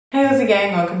Hey Aussie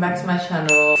gang, welcome back to my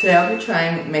channel. Today I'll be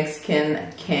trying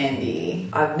Mexican candy.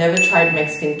 I've never tried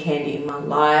Mexican candy in my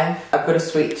life. I've got a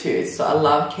sweet tooth, so I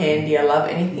love candy. I love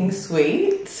anything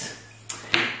sweet.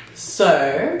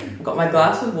 So, I've got my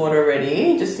glass of water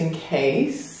ready, just in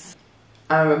case.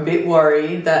 I'm a bit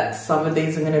worried that some of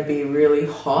these are gonna be really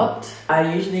hot.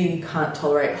 I usually can't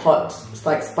tolerate hot,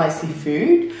 like spicy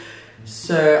food.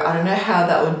 So I don't know how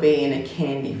that would be in a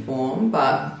candy form,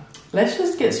 but let's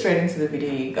just get straight into the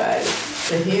video, you guys.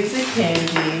 So here's the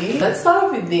candy. Let's start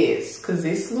off with this, because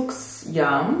this looks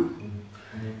yum.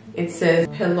 It says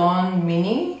Pelon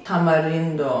Mini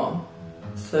Tamarindo.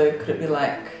 So could it be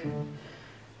like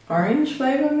orange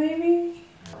flavor maybe?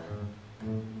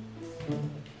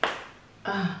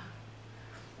 Ah,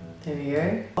 there we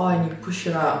go. Oh, and you push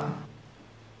it up.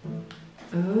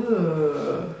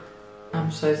 Ooh,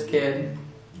 I'm so scared.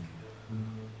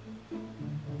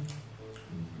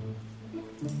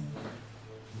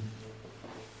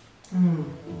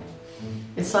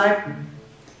 It's like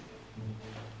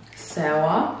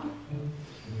sour.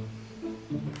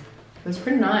 It's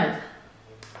pretty nice.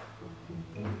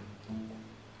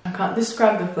 I can't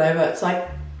describe the flavor. It's like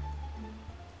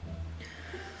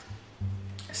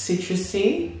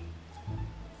citrusy.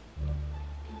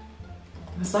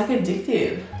 It's like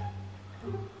addictive.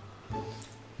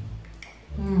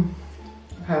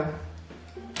 Okay.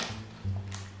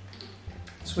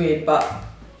 It's weird, but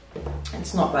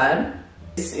it's not bad.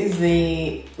 This is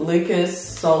the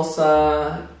Lucas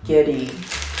Salsa Getty.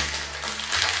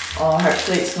 Oh,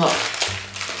 hopefully it's not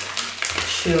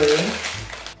chewy.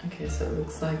 Okay, so it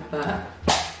looks like that.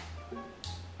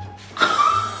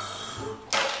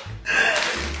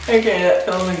 Okay, that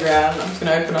fell on the ground. I'm just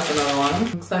gonna open up another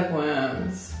one. Looks like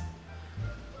worms.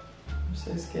 I'm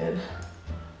so scared.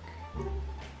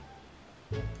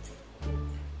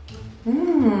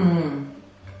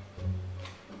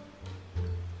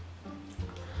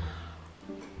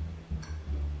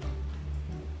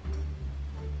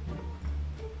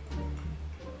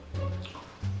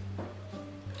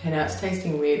 Okay, now it's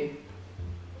tasting weird.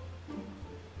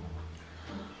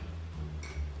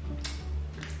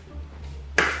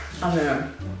 I don't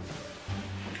know.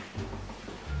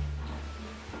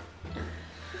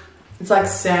 It's like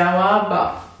sour,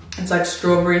 but it's like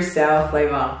strawberry sour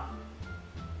flavor.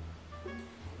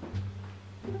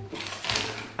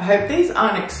 I hope these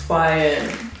aren't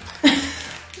expired.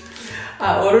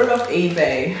 I ordered off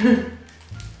eBay.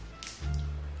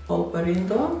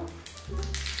 Polparindo.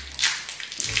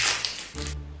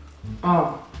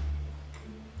 Oh.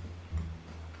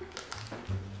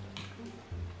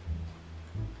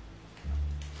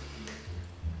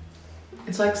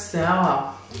 It's like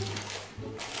sour.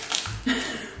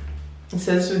 It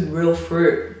says with real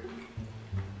fruit.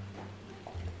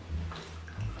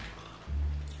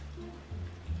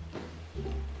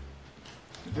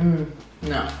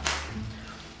 No.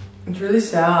 It's really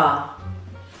sour.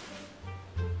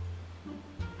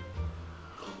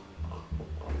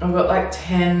 I've got like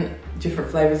 10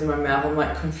 different flavors in my mouth. I'm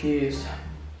like confused.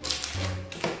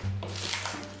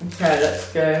 Okay,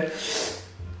 let's go.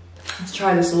 Let's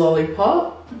try this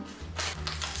lollipop.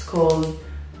 It's called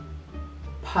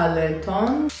Paleton.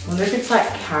 I wonder if it's like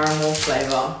caramel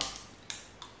flavor.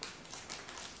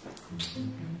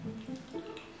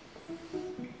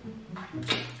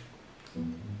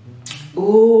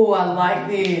 Ooh, I like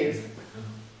these.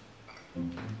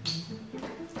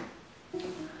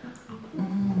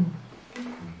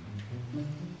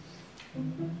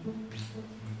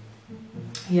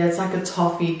 Yeah, it's like a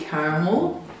toffee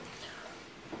caramel.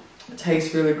 It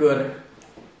tastes really good.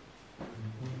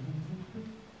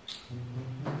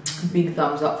 Big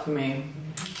thumbs up for me.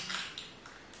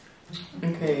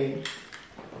 Okay.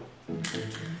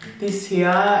 This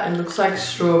here, it looks like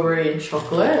strawberry and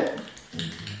chocolate.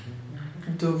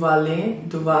 Duvalin.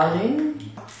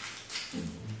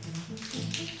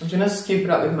 I'm gonna scoop it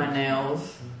up with my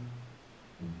nails.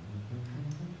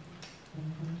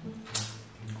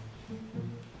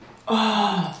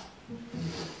 Oh,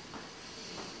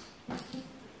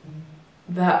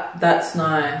 that's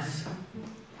nice.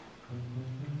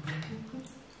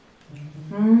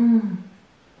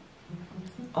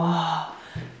 Oh,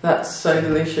 that's so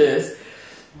delicious.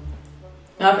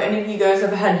 Now, if any of you guys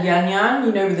ever had yan yan,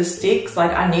 you know, with the sticks,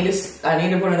 like I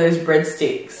needed one of those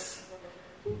breadsticks.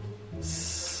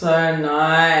 So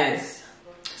nice.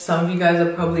 Some of you guys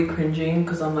are probably cringing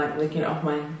because I'm like licking it off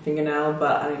my fingernail,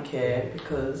 but I don't care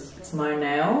because it's my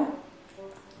nail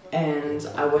and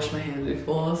I washed my hands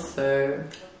before, so.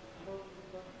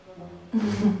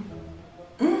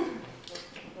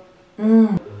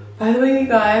 By the way, you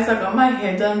guys, I got my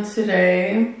hair done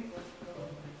today.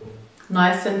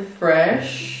 Nice and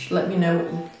fresh. Let me know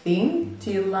what you think.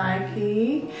 Do you like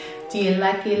it? Do you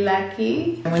like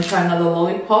it? I'm gonna try another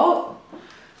lollipop.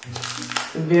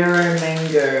 Vero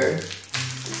Mango,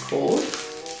 it's called.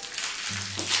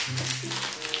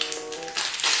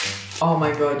 Oh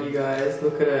my god, you guys,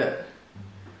 look at it.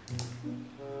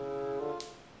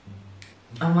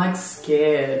 I'm like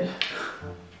scared.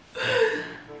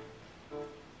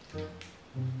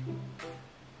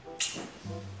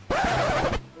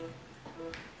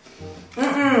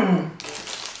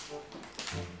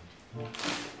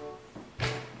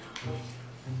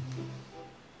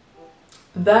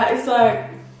 That is like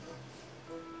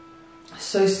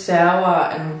so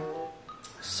sour and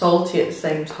salty at the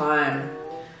same time.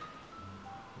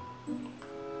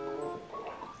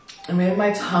 It made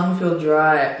my tongue feel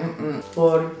dry.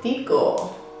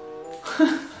 Portico.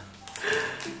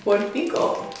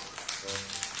 Portico.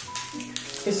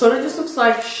 It sort of just looks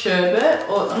like sherbet,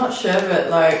 or not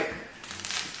sherbet, like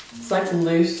it's like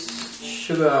loose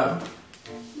sugar.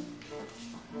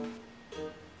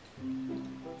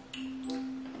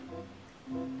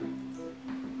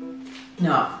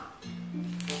 No.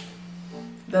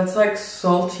 That's like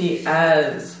salty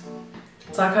as.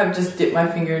 It's like I've just dipped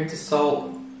my finger into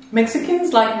salt.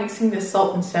 Mexicans like mixing their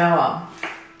salt and sour.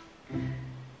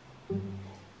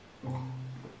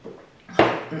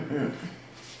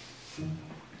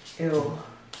 Ew.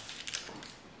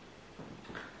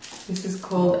 This is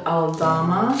called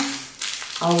Aldama.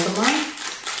 Aldama.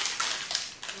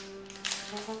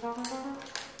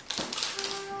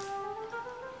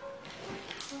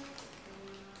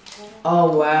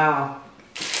 Oh wow.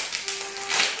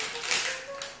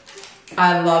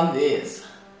 I love this.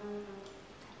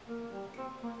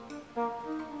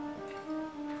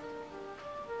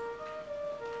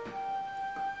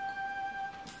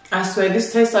 I swear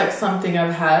this tastes like something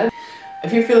I've had.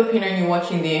 If you're Filipino and you're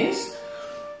watching this,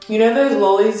 you know those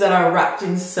lollies that are wrapped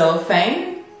in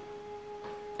cellophane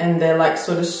and they're like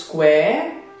sort of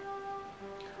square?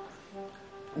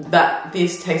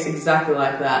 This tastes exactly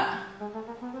like that.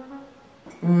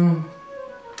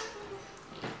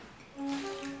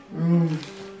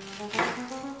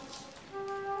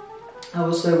 I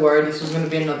was so worried this was going to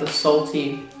be another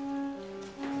salty,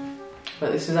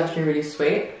 but this is actually really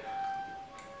sweet.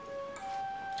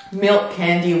 Milk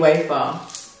candy wafer.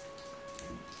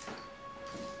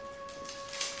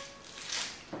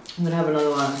 I'm gonna have another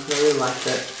one because I really liked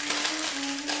it.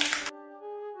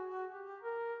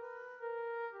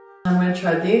 I'm gonna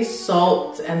try this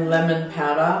salt and lemon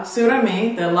powder. See what I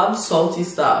mean? They love salty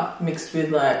stuff mixed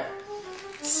with like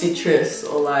citrus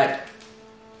or like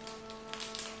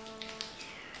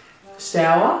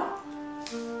sour.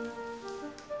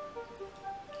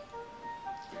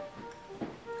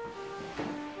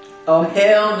 Oh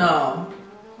hell no.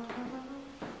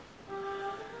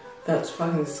 That's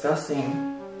fucking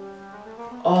disgusting.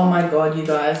 Oh my god, you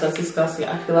guys, that's disgusting.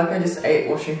 I feel like I just ate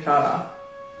washing powder.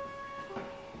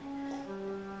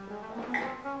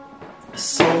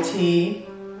 Salty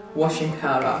washing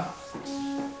powder.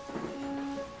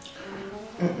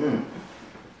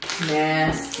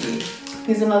 Nasty.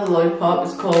 Here's another lollipop.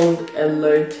 It's called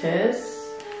elotes.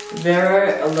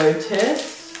 Vero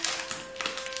elotes.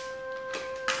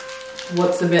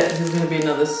 What's a bet there's going to be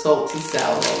another salty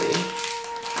sour lolly?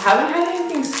 I haven't had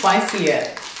anything spicy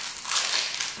yet.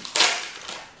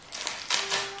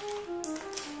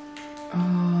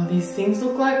 Oh, these things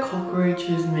look like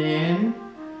cockroaches, man.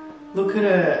 Look at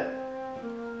it.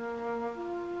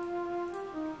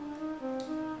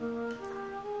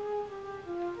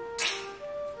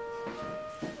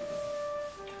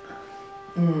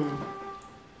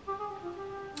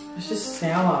 It's just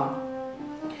sour.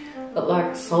 But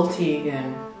like salty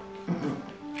again.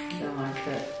 Don't like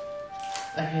it.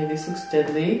 Okay, this looks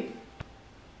deadly.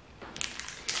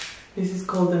 This is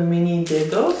called the mini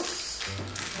dedos.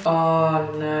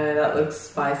 Oh no, that looks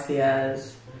spicy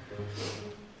as.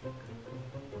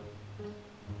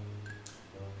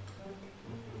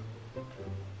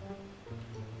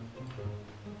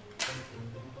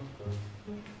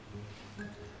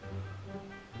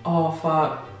 Oh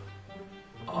fuck.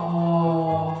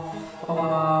 Oh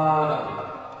fuck.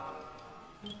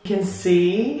 You can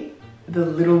see the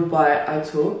little bite I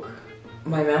took.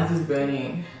 My mouth is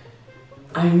burning.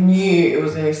 I knew it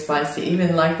was very spicy.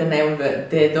 Even like the name of it,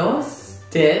 dedos,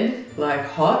 dead, like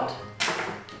hot.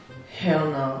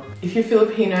 Hell no. If you're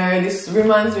Filipino, this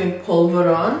reminds me of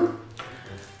polvoron.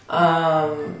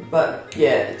 But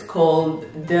yeah, it's called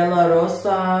De La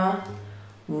Rosa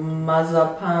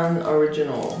Mazapan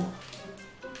Original.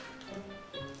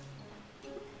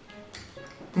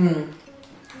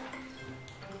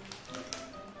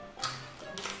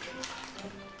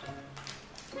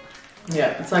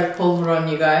 Yeah, it's like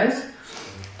polvoron, you guys.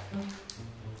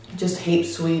 Just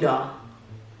heaps sweeter.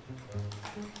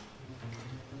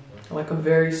 Like a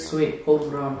very sweet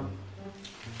polvoron.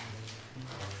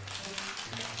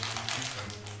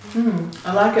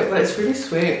 I like it, but it's really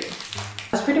sweet.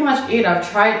 That's pretty much it. I've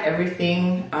tried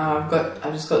everything. I've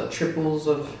just got triples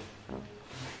of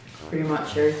pretty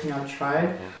much everything I've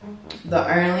tried. The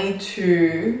only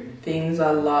two things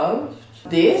I loved,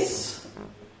 this,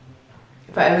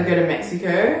 if I ever go to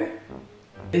Mexico,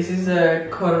 this is a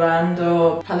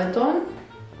Corando Paleton.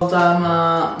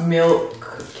 Aldama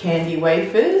milk candy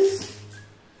wafers.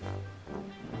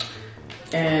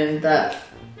 And that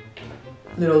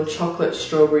little chocolate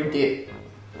strawberry dip.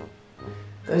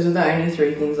 Those are the only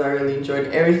three things I really enjoyed.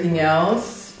 Everything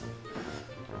else,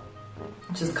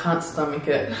 I just can't stomach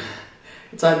it.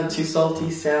 It's either too salty,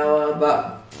 sour,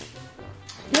 but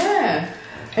yeah.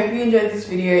 Hope you enjoyed this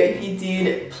video. If you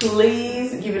did,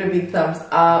 please give it a big thumbs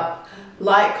up.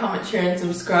 Like, comment, share and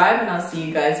subscribe, and I'll see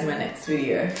you guys in my next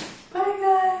video. Bye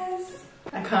guys.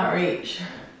 I can't reach.